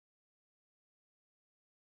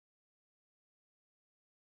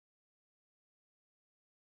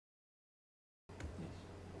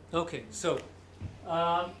Okay, so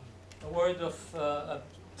a word of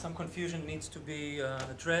some confusion needs to be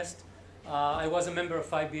addressed. I was a member of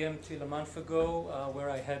IBM till a month ago, where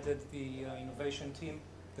I headed the innovation team,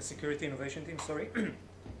 the security innovation team, sorry,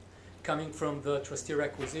 coming from the Trustee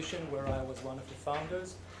Acquisition, where I was one of the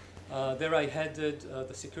founders. There I headed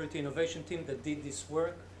the security innovation team that did this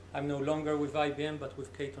work. I'm no longer with IBM, but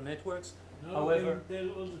with Cato Networks. No, However, tell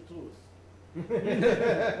all the truth.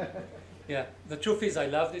 Yeah, the truth is I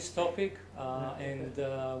love this topic, and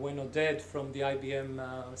when Oded from the IBM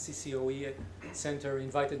CCOE Center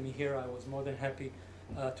invited me here, I was more than happy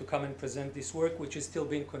to come and present this work, which is still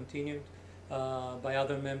being continued by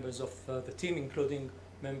other members of the team, including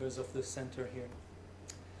members of the center here.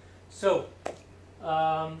 So,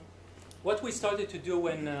 what we started to do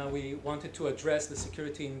when we wanted to address the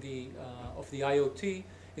security in of the IoT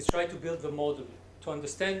is try to build the model to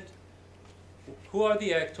understand who are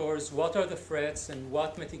the actors, what are the threats, and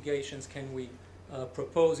what mitigations can we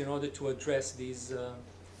propose in order to address these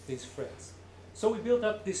threats. So we built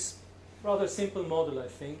up this rather simple model, I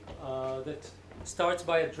think, that starts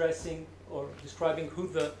by addressing or describing who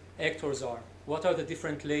the actors are, what are the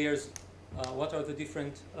different layers, what are the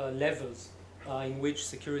different levels in which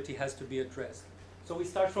security has to be addressed. So we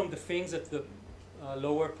start from the things at the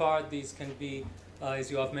lower part. These can be,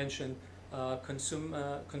 as you have mentioned,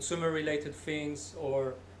 consumer-related things,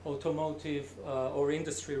 or automotive or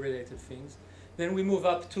industry-related things. Then we move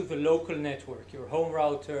up to the local network, your home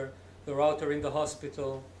router, the router in the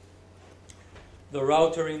hospital, the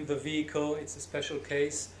router in the vehicle. It's a special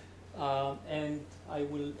case. And I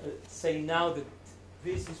will say now that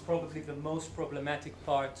this is probably the most problematic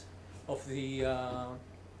part of the,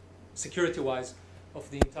 security-wise, of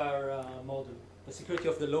the entire model. The security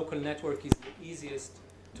of the local network is the easiest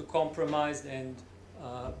to compromise, and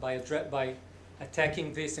by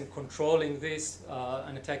attacking this and controlling this,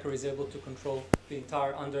 an attacker is able to control the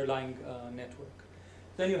entire underlying network.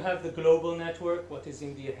 Then you have the global network, what is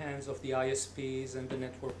in the hands of the ISPs and the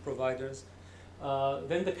network providers.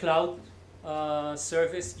 Then the cloud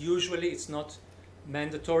service. Usually, it's not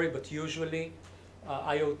mandatory, but usually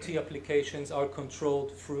IoT applications are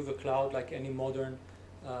controlled through the cloud, like any modern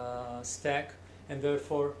stack, and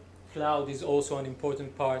therefore cloud is also an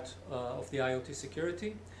important part of the IoT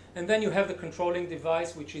security. And then you have the controlling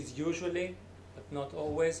device, which is usually, but not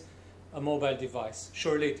always, a mobile device.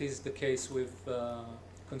 Surely it is the case with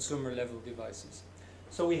consumer level devices.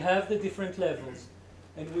 So we have the different levels,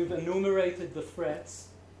 and we've enumerated the threats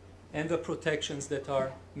and the protections that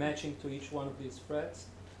are matching to each one of these threats.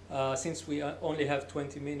 Since we only have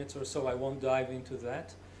 20 minutes or so, I won't dive into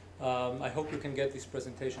that. I hope you can get this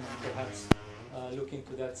presentation and perhaps look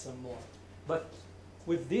into that some more. But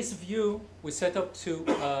with this view, we set up to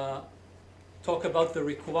talk about the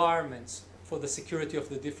requirements for the security of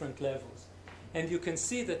the different levels. And you can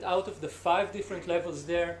see that out of the 5 different levels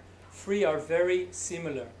there, 3 are very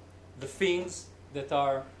similar. The things that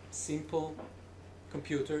are simple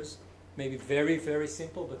computers, maybe very, very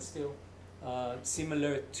simple, but still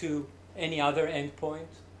similar to any other endpoint.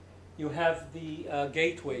 You have the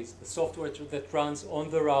gateways, the software that runs on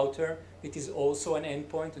the router. It is also an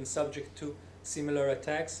endpoint and subject to similar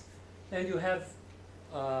attacks. And you have,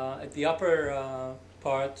 at the upper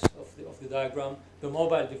part of the diagram, the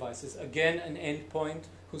mobile devices. Again, an endpoint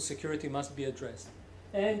whose security must be addressed.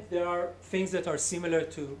 And there are things that are similar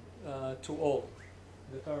to all,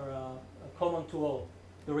 that are common to all.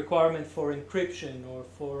 The requirement for encryption or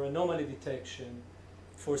for anomaly detection,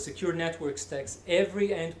 for secure network stacks. Every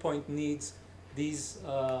endpoint needs these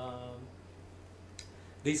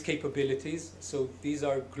capabilities. So these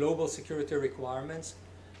are global security requirements.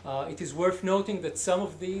 It is worth noting that some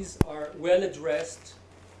of these are well addressed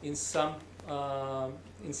in some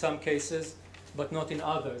cases, but not in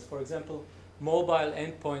others. For example, mobile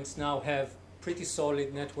endpoints now have pretty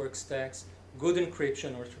solid network stacks, good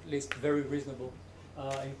encryption, or at least very reasonable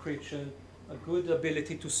encryption, a good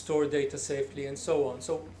ability to store data safely, and so on.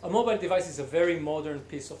 So a mobile device is a very modern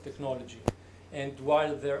piece of technology. And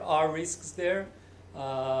while there are risks there,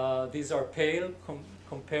 these are pale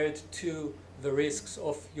compared to the risks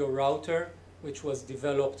of your router, which was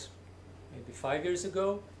developed maybe 5 years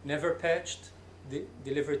ago, never patched,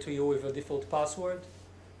 delivered to you with a default password,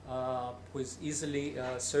 was easily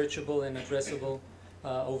searchable and addressable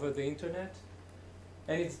over the internet.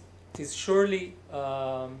 And it is surely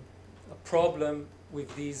a problem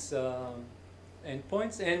with these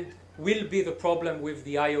endpoints, and will be the problem with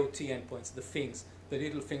the IoT endpoints, the things, the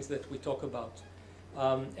little things that we talk about.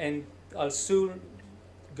 And I'll soon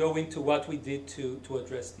go into what we did to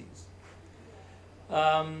address these.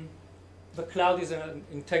 the cloud is an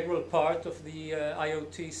integral part of the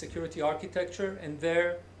IoT security architecture, and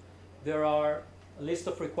there are a list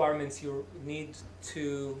of requirements you need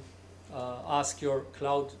to ask your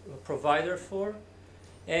cloud provider for,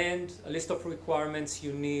 and a list of requirements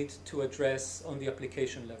you need to address on the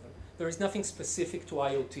application level. There is nothing specific to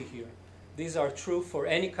IoT here. These are true for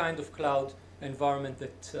any kind of cloud environment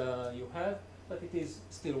that you have, but it is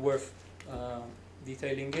still worth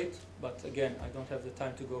detailing it. But again, I don't have the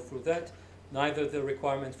time to go through that. Neither the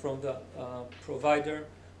requirement from the provider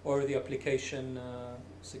or the application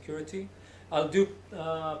security. I'll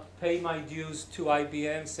pay my dues to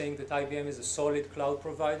IBM, saying that IBM is a solid cloud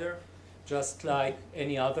provider, just like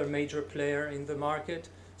any other major player in the market.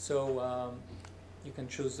 So you can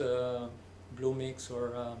choose Bluemix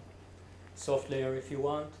or SoftLayer if you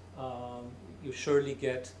want. You surely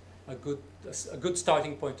get a good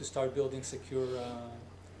starting point to start building secure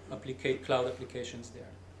cloud applications there.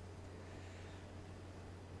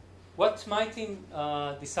 What my team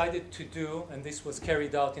decided to do, and this was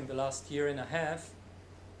carried out in the last year and a half,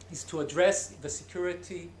 is to address the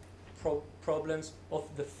security problems of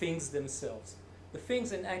the things themselves. The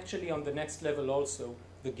things, and actually on the next level also,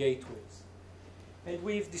 the gateways. And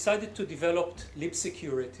we've decided to develop Lip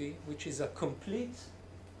Security, which is a complete,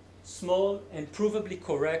 small, and provably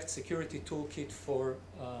correct security toolkit for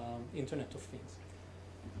Internet of Things.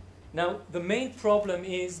 Now, the main problem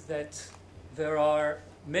is that there are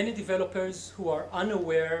many developers who are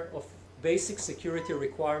unaware of basic security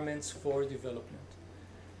requirements for development.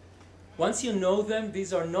 Once you know them,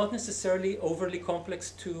 these are not necessarily overly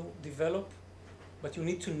complex to develop, but you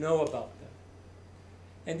need to know about them.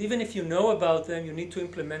 And even if you know about them, you need to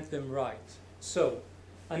implement them right. So,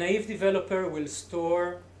 a naive developer will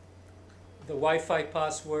store the Wi-Fi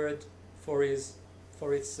password for its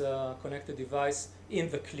connected device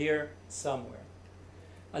in the clear somewhere.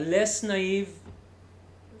 A less naive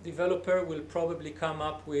developer will probably come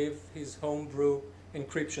up with his homebrew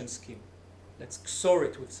encryption scheme. Let's XOR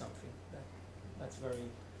it with something. That's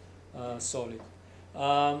very solid.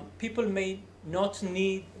 People may not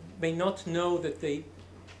know that they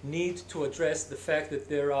need to address the fact that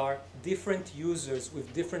there are different users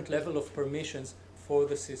with different level of permissions for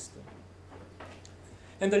the system.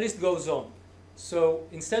 And the list goes on. So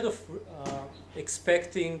instead of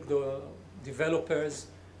expecting the developers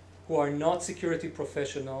who are not security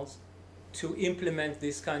professionals to implement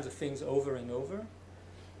these kinds of things over and over,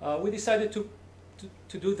 we decided to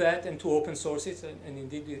do that and to open source it, and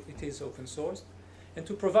indeed it is open sourced, and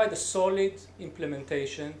to provide a solid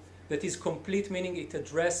implementation that is complete, meaning it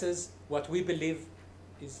addresses what we believe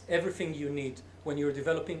is everything you need when you're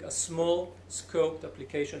developing a small scoped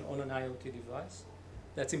application on an IoT device.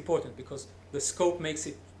 That's important because the scope makes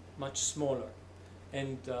it much smaller,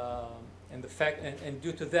 and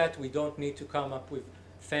due to that, we don't need to come up with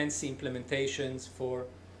fancy implementations for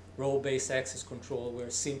role-based access control, where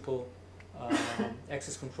simple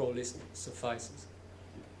access control list suffices.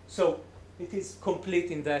 So it is complete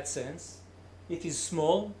in that sense. It is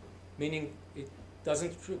small, meaning it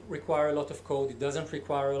doesn't require a lot of code. It doesn't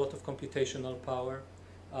require a lot of computational power.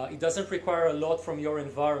 It doesn't require a lot from your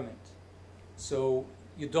environment. So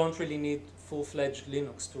you don't really need full-fledged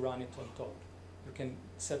Linux to run it on top. You can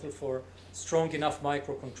settle for strong enough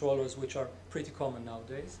microcontrollers, which are pretty common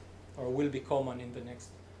nowadays, or will be common in the next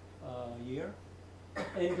year.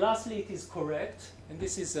 And lastly, it is correct, and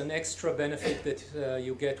this is an extra benefit that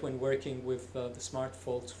you get when working with the smart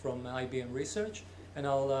folks from IBM Research, and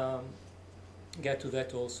I'll get to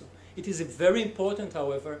that also. It is very important,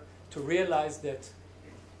 however, to realize that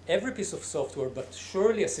every piece of software, but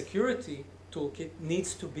surely a security toolkit,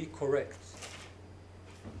 needs to be correct.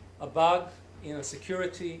 A bug in a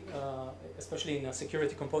security, especially in a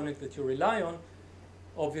security component that you rely on,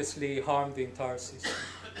 obviously harm the entire system.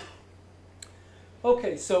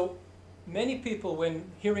 Okay, so many people, when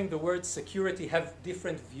hearing the word security, have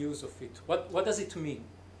different views of it. What does it mean,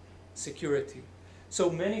 security?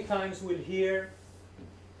 So many times we'll hear,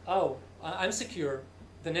 oh, I'm secure.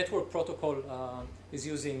 The network protocol is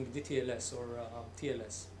using DTLS or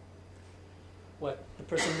TLS. What the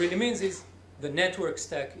person really means is the network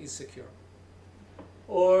stack is secure.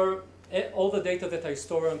 Or all the data that I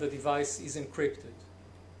store on the device is encrypted.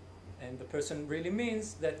 And the person really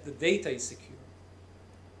means that the data is secure.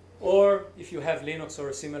 Or if you have Linux or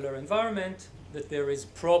a similar environment, that there is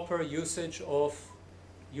proper usage of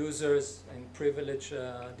users and privilege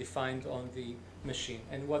defined on the machine.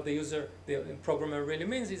 And what the programmer really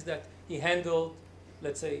means is that he handled,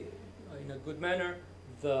 let's say, in a good manner,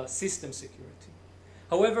 the system security.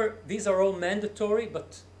 However, these are all mandatory,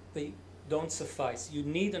 but they don't suffice. You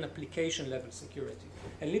need an application level security.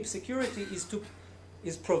 And lib security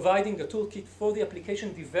is providing a toolkit for the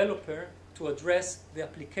application developer to address the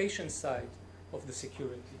application side of the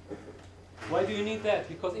security. Why do you need that?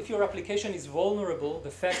 Because if your application is vulnerable,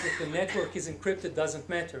 the fact that the network is encrypted doesn't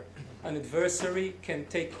matter. An adversary can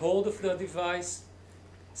take hold of the device,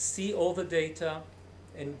 see all the data,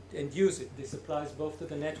 and use it. This applies both to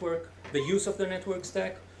the network, the use of the network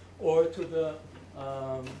stack, or to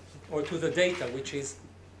the data, which is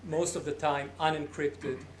most of the time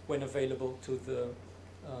unencrypted when available to the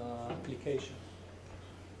application.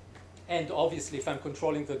 And obviously, if I'm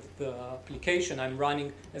controlling the application, I'm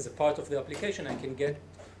running as a part of the application, I can get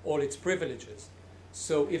all its privileges.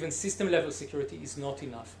 So even system-level security is not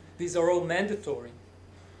enough. These are all mandatory,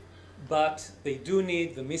 but they do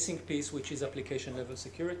need the missing piece, which is application-level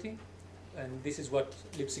security, and this is what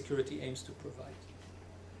lib security aims to provide.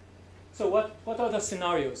 So what are the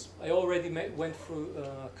scenarios? I already went through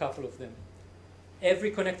a couple of them.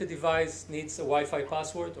 Every connected device needs a Wi-Fi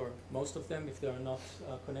password, or most of them, if they are not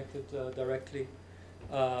connected directly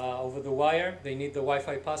over the wire. They need the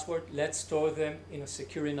Wi-Fi password. Let's store them in a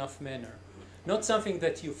secure enough manner. Not something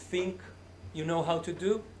that you think you know how to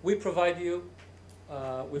do. We provide you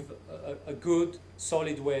with a good,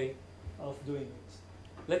 solid way of doing it.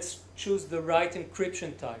 Let's choose the right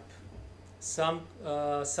encryption type. Some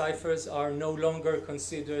ciphers are no longer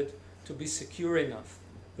considered to be secure enough.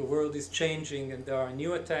 The world is changing and there are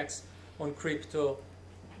new attacks on crypto,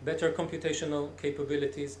 better computational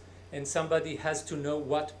capabilities, and somebody has to know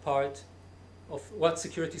what part of what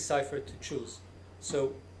security cipher to choose.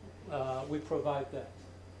 So we provide that.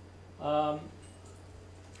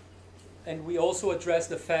 And we also address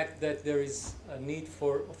the fact that there is a need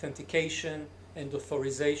for authentication and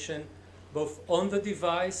authorization both on the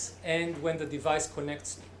device and when the device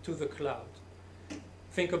connects to the cloud.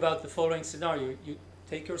 Think about the following scenario. You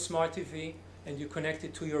take your smart TV and you connect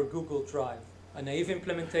it to your Google Drive. A naive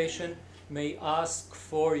implementation may ask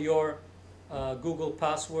for your Google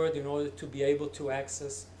password in order to be able to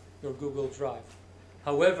access your Google Drive.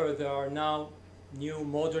 However, there are now new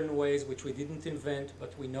modern ways, which we didn't invent,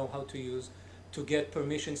 but we know how to use, to get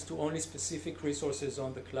permissions to only specific resources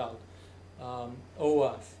on the cloud,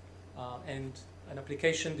 OAuth. And an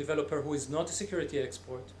application developer who is not a security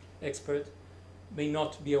expert may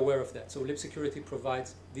not be aware of that. So lib security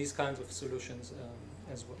provides these kinds of solutions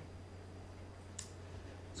as well.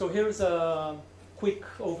 So here's a quick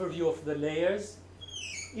overview of the layers.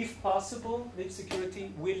 If possible, lib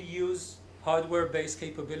security will use hardware-based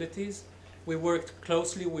capabilities. We worked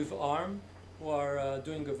closely with ARM, who are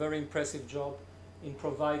doing a very impressive job in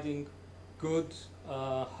providing good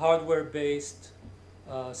hardware-based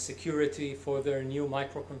security for their new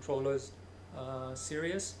microcontrollers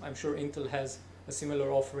series. I'm sure Intel has a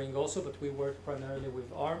similar offering also, but we work primarily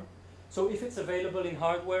with ARM. So if it's available in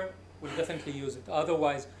hardware, we'll definitely use it.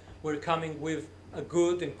 Otherwise, we're coming with a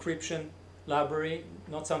good encryption library,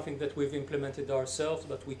 not something that we've implemented ourselves,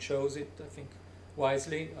 but we chose it, I think,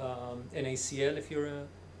 wisely. NaCl, if you're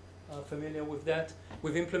familiar with that.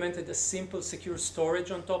 We've implemented a simple secure storage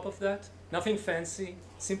on top of that. Nothing fancy,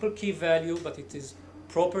 simple key value, but it is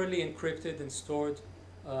properly encrypted and stored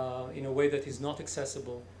in a way that is not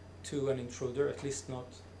accessible to an intruder, at least not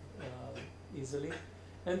easily.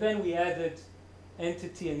 And then we added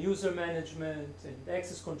entity and user management and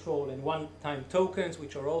access control and one-time tokens,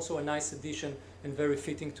 which are also a nice addition and very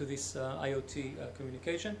fitting to this IoT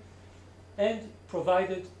communication. And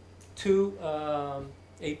provided two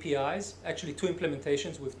APIs, actually two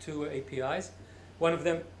implementations with two APIs. One of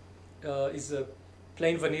them is a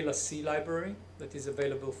plain vanilla C library that is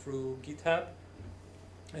available through GitHub.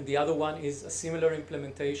 And the other one is a similar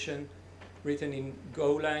implementation written in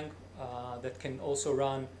Golang that can also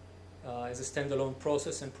run as a standalone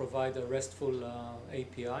process and provide a RESTful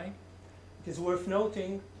API. It is worth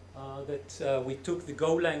noting that we took the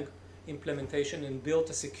Golang implementation and built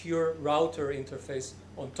a secure router interface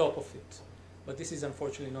on top of it. But this is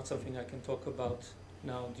unfortunately not something I can talk about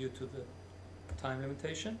now due to the time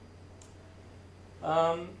limitation.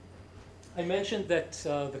 I mentioned that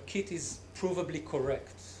the kit is provably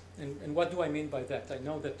correct. And what do I mean by that? I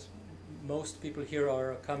know that most people here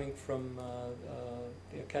are coming from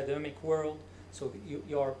the academic world, so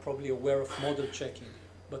you are probably aware of model checking.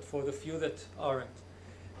 But for the few that aren't,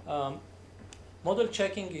 model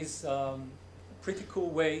checking is a pretty cool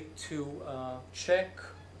way to check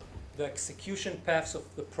the execution paths of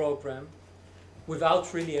the program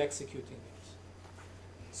without really executing it.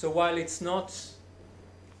 So while it's not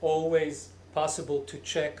always possible to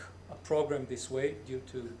check a program this way due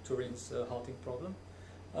to Turing's halting problem,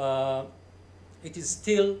 it is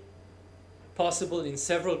still possible in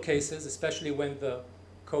several cases, especially when the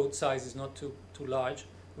code size is not too large,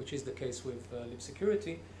 which is the case with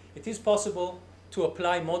libsecurity. It is possible to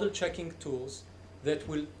apply model checking tools that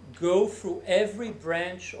will go through every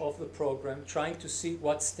branch of the program, trying to see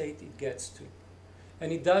what state it gets to.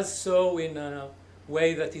 And it does so in a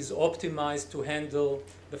way that is optimized to handle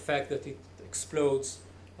the fact that it explodes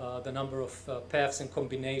the number of paths and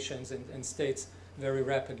combinations and states very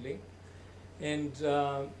rapidly. And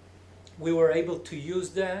we were able to use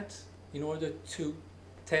that in order to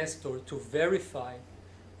test or to verify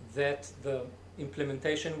that the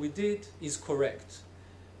implementation we did is correct.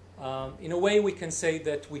 In a way, we can say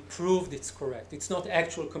that we proved it's correct. It's not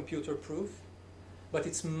actual computer proof, but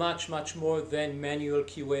it's much, much more than manual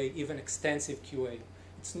QA, even extensive QA.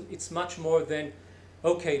 It's much more than,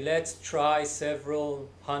 okay, let's try several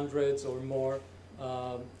hundreds or more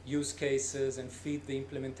use cases and feed the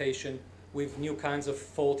implementation with new kinds of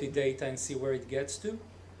faulty data and see where it gets to.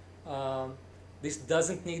 This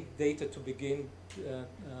doesn't need data to begin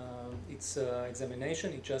its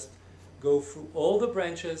examination. It just go through all the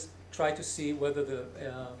branches, try to see whether the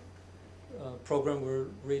program will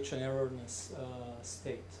reach an erroneous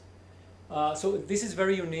state. So this is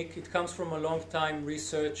very unique. It comes from a long time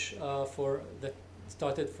research that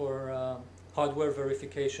started for hardware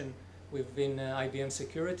verification within IBM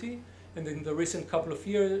security, and in the recent couple of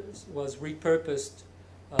years was repurposed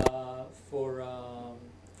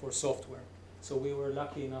for software. So we were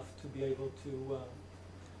lucky enough to be able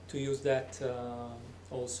to use that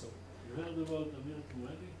also. You heard about Amir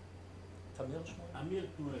Shmulik? Tamir Shmulik? Amir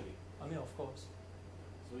Shmulik. Amir, of course.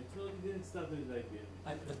 So it's not, it didn't start with IBM.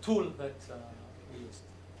 The tool that we used.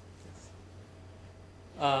 Yes.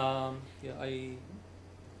 Yeah,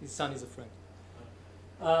 his son is a friend.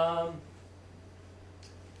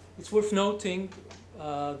 It's worth noting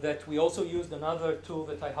that we also used another tool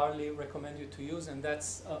that I highly recommend you to use, and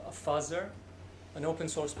that's a fuzzer, an open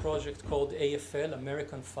source project called AFL,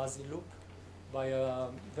 American Fuzzy Loop, by a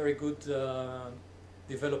very good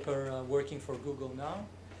developer working for Google now.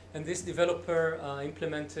 And this developer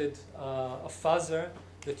implemented a fuzzer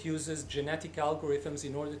that uses genetic algorithms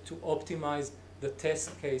in order to optimize the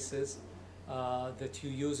test cases that you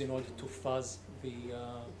use in order to fuzz the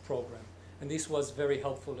program. And this was very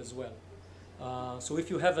helpful as well. So if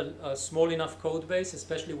you have a small enough code base,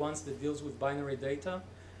 especially ones that deals with binary data,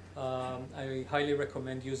 I highly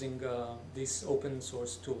recommend using this open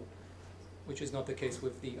source tool, which is not the case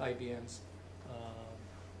with the IBM's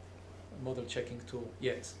model checking tool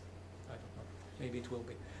yet. I don't know. Maybe it will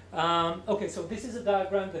be. Okay, so this is a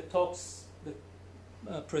diagram that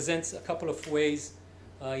presents a couple of ways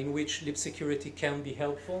in which libsecurity can be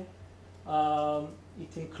helpful.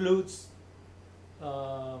 It includes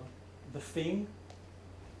the thing,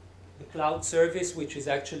 the cloud service, which is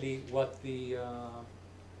actually what the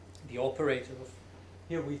operator of.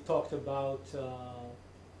 Here we talked about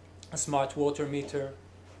a smart water meter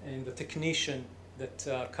and the technician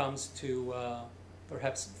that comes to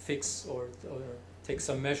perhaps fix or take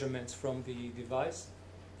some measurements from the device.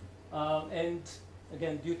 And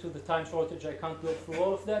again, due to the time shortage, I can't go through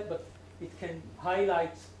all of that, but it can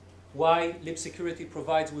highlight why libsecurity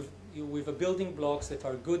provides you with a building blocks that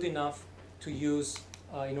are good enough to use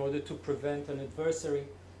in order to prevent an adversary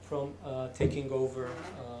from taking over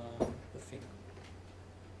the thing.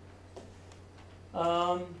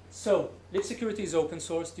 So libsecurity is open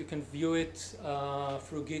sourced. You can view it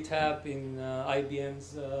through GitHub in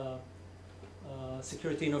IBM's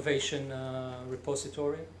Security Innovation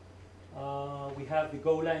repository. We have the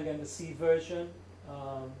Golang and the C version.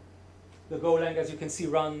 The Golang, as you can see,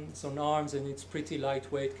 runs on ARMs, and it's pretty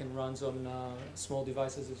lightweight, can run on small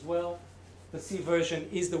devices as well. The C version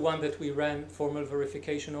is the one that we ran formal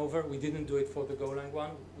verification over. We didn't do it for the Golang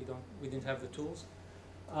one. We didn't have the tools.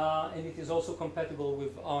 And it is also compatible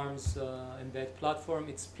with ARM's embed platform.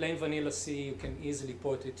 It's plain vanilla C. You can easily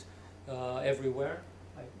port it everywhere,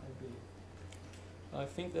 I believe. I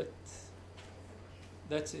think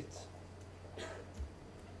that's it.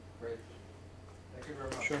 Great. Thank you very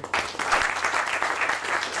much. Sure.